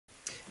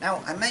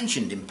Now, I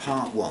mentioned in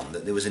part one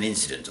that there was an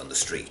incident on the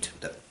street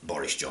that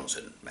Boris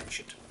Johnson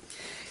mentioned.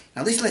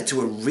 Now, this led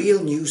to a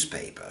real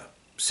newspaper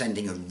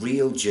sending a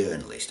real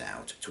journalist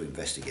out to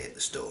investigate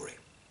the story.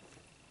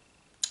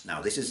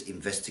 Now, this is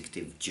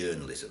investigative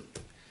journalism.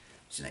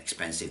 It's an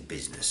expensive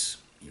business.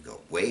 You've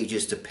got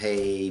wages to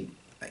pay,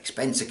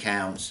 expense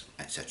accounts,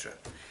 etc.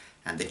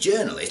 And the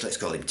journalist, let's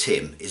call him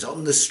Tim, is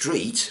on the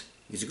street,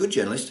 he's a good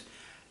journalist,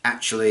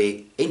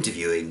 actually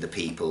interviewing the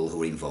people who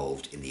were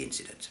involved in the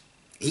incident.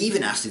 He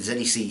even asked if there's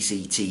any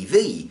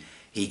CCTV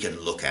he can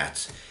look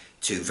at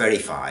to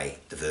verify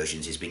the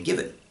versions he's been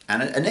given.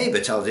 And a neighbour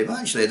tells him,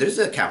 actually, there is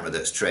a camera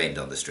that's trained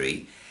on the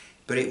street,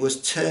 but it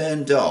was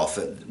turned off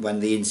when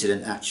the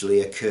incident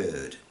actually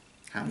occurred.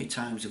 How many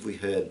times have we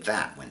heard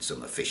that when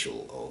some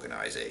official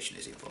organisation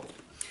is involved?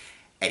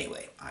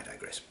 Anyway, I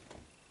digress.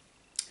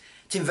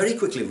 Tim very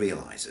quickly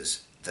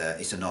realises that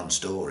it's a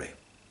non-story.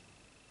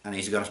 And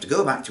he's going to have to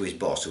go back to his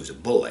boss, who's a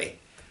bully,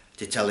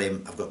 to tell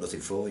him, I've got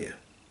nothing for you.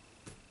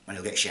 And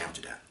he'll get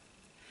shouted at.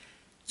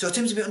 So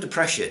Tim's a bit under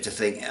pressure to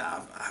think,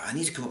 I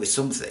need to come up with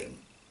something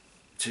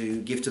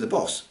to give to the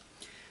boss.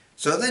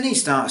 So then he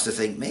starts to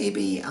think,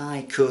 maybe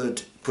I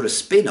could put a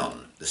spin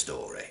on the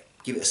story,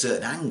 give it a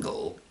certain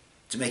angle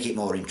to make it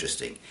more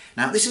interesting.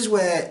 Now, this is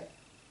where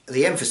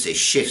the emphasis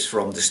shifts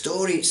from the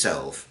story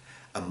itself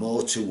and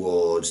more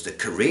towards the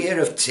career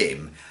of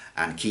Tim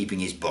and keeping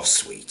his boss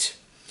sweet.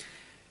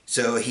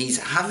 So he's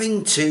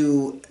having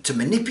to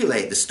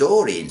manipulate the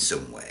story in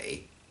some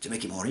way to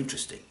make it more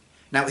interesting.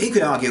 Now, he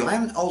could argue, I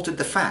haven't altered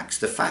the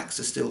facts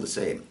are still the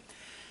same.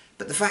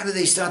 But the fact that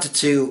they started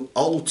to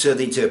alter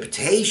the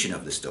interpretation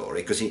of the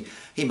story, because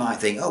he might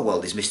think, oh, well,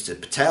 there's Mr.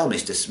 Patel,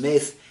 Mr.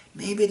 Smith,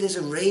 maybe there's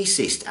a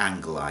racist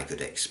angle I could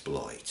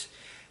exploit.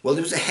 Well,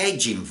 there was a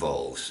hedge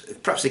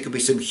involved. Perhaps there could be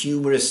some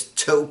humorous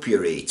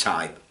topiary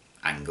type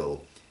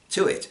angle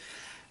to it.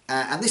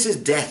 And this is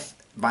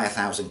death by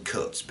 1,000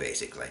 cuts,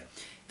 basically.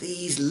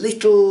 These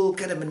little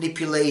kind of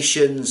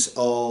manipulations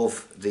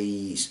of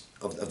the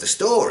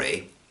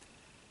story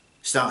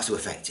starts to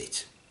affect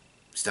it,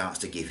 starts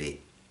to give it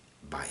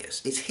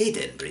bias. It's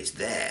hidden, but it's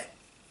there.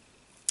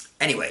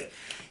 Anyway,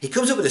 he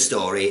comes up with a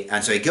story,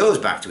 and so he goes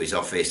back to his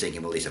office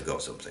thinking, well, at least I've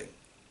got something.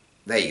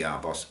 There you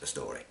are, boss, a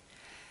story.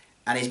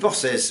 And his boss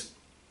says,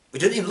 we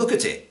didn't even look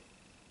at it.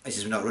 He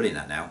says, we're not running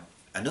that now.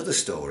 Another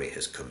story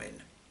has come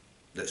in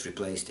that's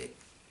replaced it.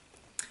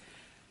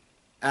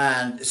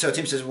 And so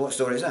Tim says, what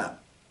story is that?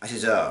 I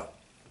says, oh,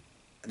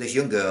 this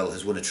young girl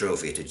has won a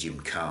trophy at a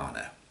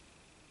gymkhana.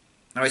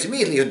 Now, it's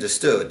immediately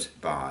understood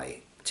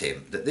by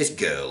Tim that this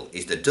girl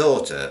is the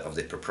daughter of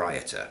the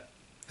proprietor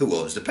who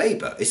owns the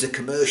paper. It's a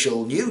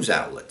commercial news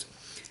outlet.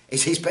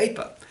 It's his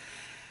paper.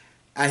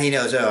 And he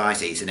knows, oh, I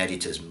see, it's an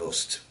editor's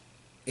must.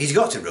 He's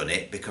got to run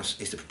it because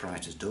it's the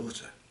proprietor's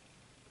daughter.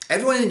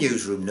 Everyone in the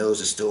newsroom knows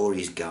the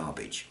story is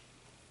garbage.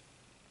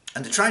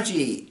 And the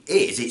tragedy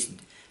is it's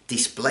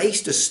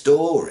displaced a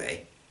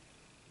story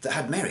that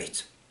had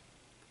merit.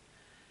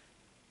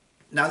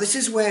 Now, this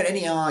is where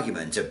any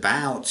argument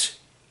about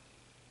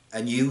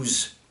a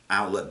news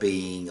outlet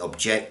being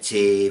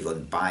objective,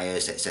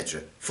 unbiased,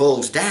 etc.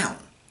 falls down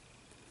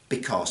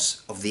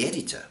because of the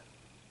editor.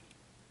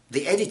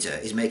 The editor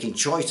is making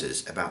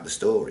choices about the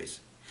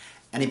stories,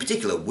 and in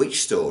particular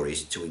which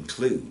stories to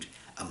include,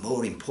 and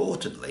more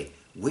importantly,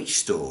 which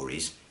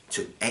stories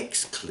to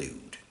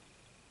exclude.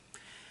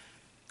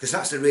 Because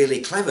that's the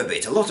really clever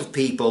bit. A lot of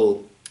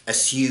people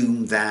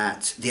assume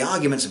that the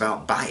arguments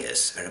about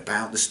bias are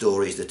about the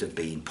stories that have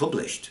been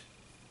published.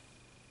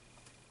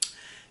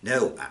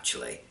 No,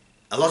 actually,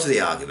 a lot of the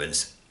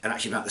arguments are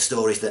actually about the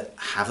stories that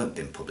haven't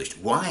been published.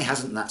 Why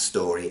hasn't that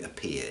story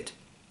appeared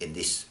in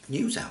this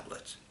news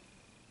outlet?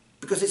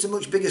 Because it's a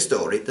much bigger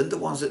story than the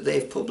ones that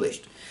they've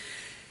published.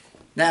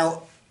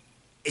 Now,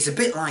 it's a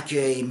bit like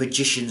a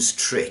magician's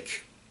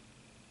trick.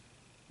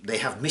 They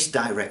have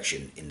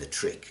misdirection in the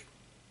trick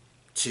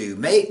to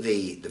make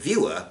the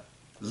viewer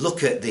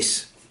look at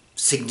this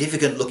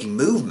significant looking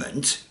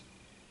movement,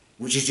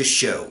 which is just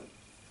show.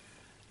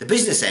 The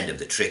business end of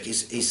the trick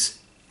is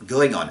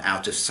going on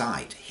out of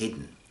sight,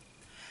 hidden.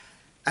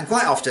 And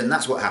quite often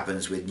that's what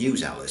happens with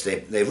news outlets.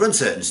 They run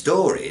certain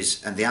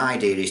stories, and the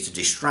idea is to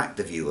distract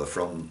the viewer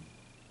from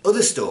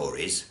other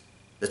stories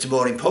that are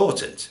more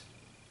important.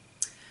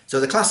 So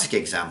the classic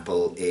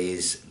example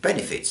is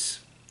benefits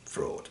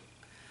fraud.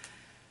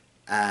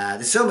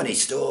 There's so many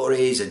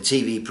stories and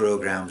TV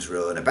programmes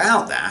run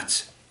about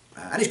that,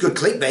 and it's good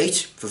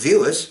clickbait for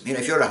viewers. You know,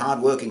 if you're a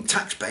hard-working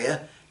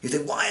taxpayer, you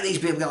think, why are these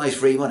people getting all this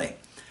free money?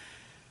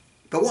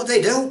 But what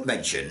they don't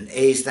mention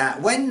is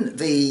that when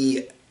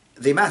the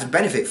amount of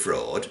benefit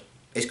fraud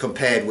is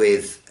compared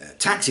with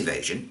tax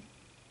evasion,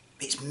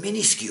 it's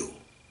minuscule.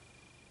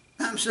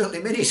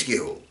 Absolutely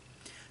minuscule.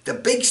 The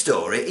big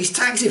story is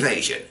tax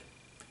evasion.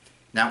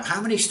 Now, how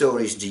many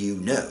stories do you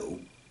know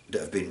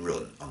that have been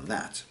run on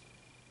that?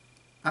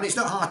 And it's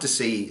not hard to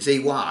see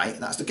why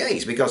that's the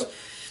case, because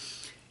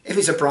if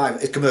it's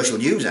a commercial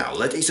news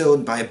outlet, it's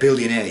owned by a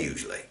billionaire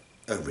usually,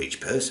 a rich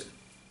person.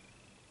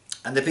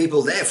 And the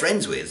people they're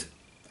friends with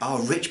are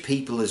rich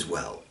people as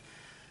well.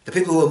 the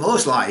people who are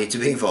most likely to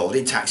be involved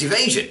in tax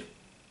evasion.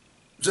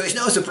 So it's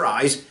no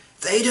surprise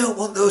they don't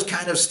want those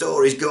kind of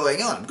stories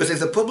going on, because if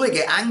the public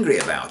get angry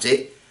about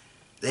it,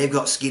 they've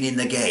got skin in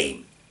the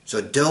game. So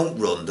don't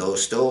run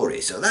those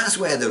stories. So that's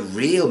where the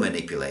real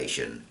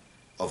manipulation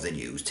of the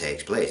news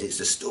takes place. It's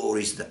the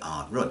stories that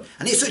aren't run.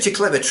 And it's such a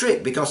clever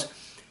trick, because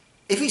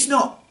if it's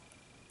not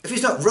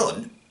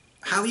run,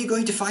 how are you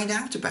going to find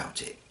out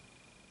about it?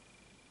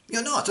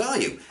 You're not, are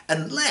you?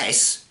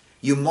 Unless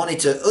you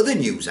monitor other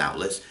news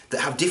outlets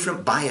that have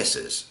different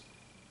biases.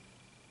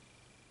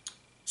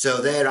 So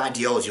their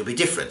ideology will be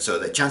different, so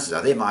the chances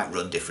are they might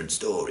run different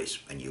stories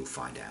and you'll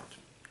find out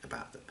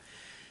about them.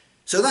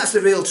 So that's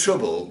the real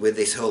trouble with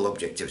this whole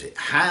objectivity.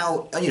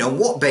 How, and on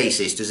what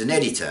basis does an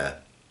editor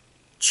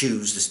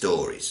choose the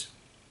stories?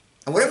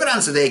 And whatever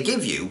answer they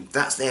give you,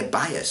 that's their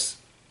bias.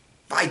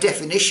 By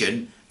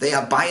definition, they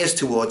are biased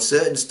towards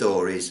certain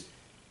stories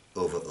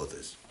over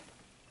others.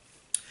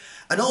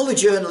 And all the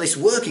journalists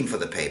working for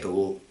the paper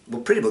will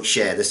pretty much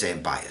share the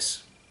same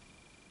bias,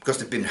 because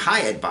they've been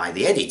hired by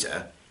the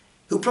editor,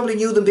 who probably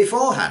knew them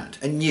beforehand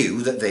and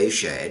knew that they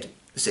shared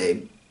the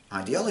same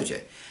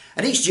ideology.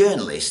 And each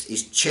journalist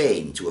is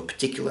chained to a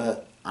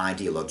particular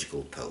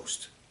ideological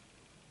post.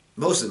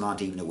 Most of them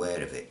aren't even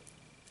aware of it.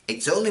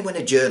 It's only when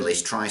a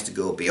journalist tries to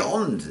go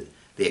beyond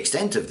the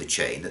extent of the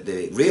chain that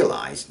they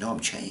realise, no, I'm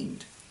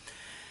chained.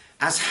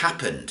 As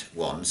happened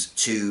once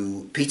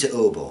to Peter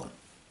Oborne,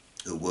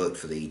 who worked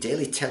for the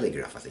Daily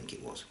Telegraph, I think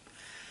it was.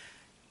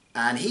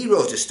 And he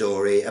wrote a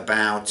story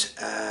about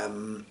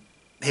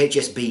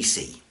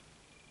HSBC.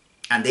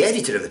 And the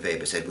editor of the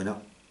paper said, we're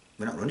not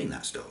running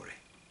that story.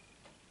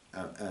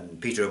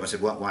 And Peter Oborne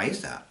said, why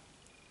is that?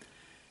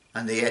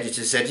 And the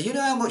editor said, do you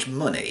know how much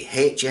money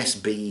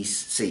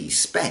HSBC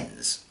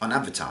spends on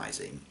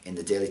advertising in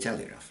the Daily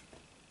Telegraph?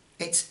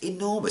 It's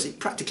enormous. It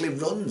practically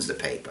runs the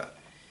paper.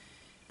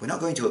 We're not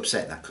going to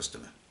upset that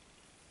customer.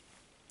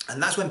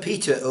 And that's when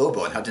Peter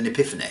Oborne had an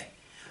epiphany.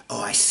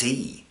 Oh, I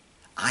see.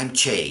 I'm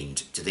chained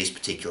to this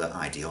particular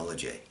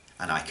ideology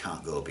and I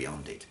can't go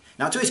beyond it.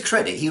 Now, to his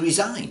credit, he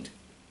resigned.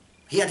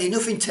 He had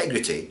enough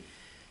integrity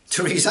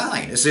to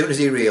resign as soon as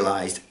he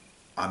realised,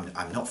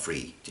 I'm not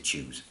free to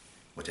choose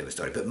whatever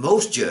story. But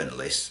most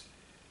journalists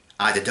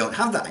either don't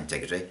have that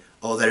integrity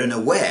or they're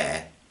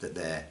unaware that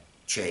they're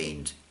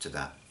chained to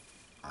that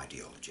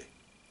ideology.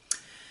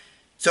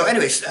 So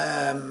anyways,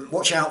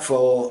 watch out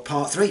for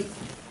part 3.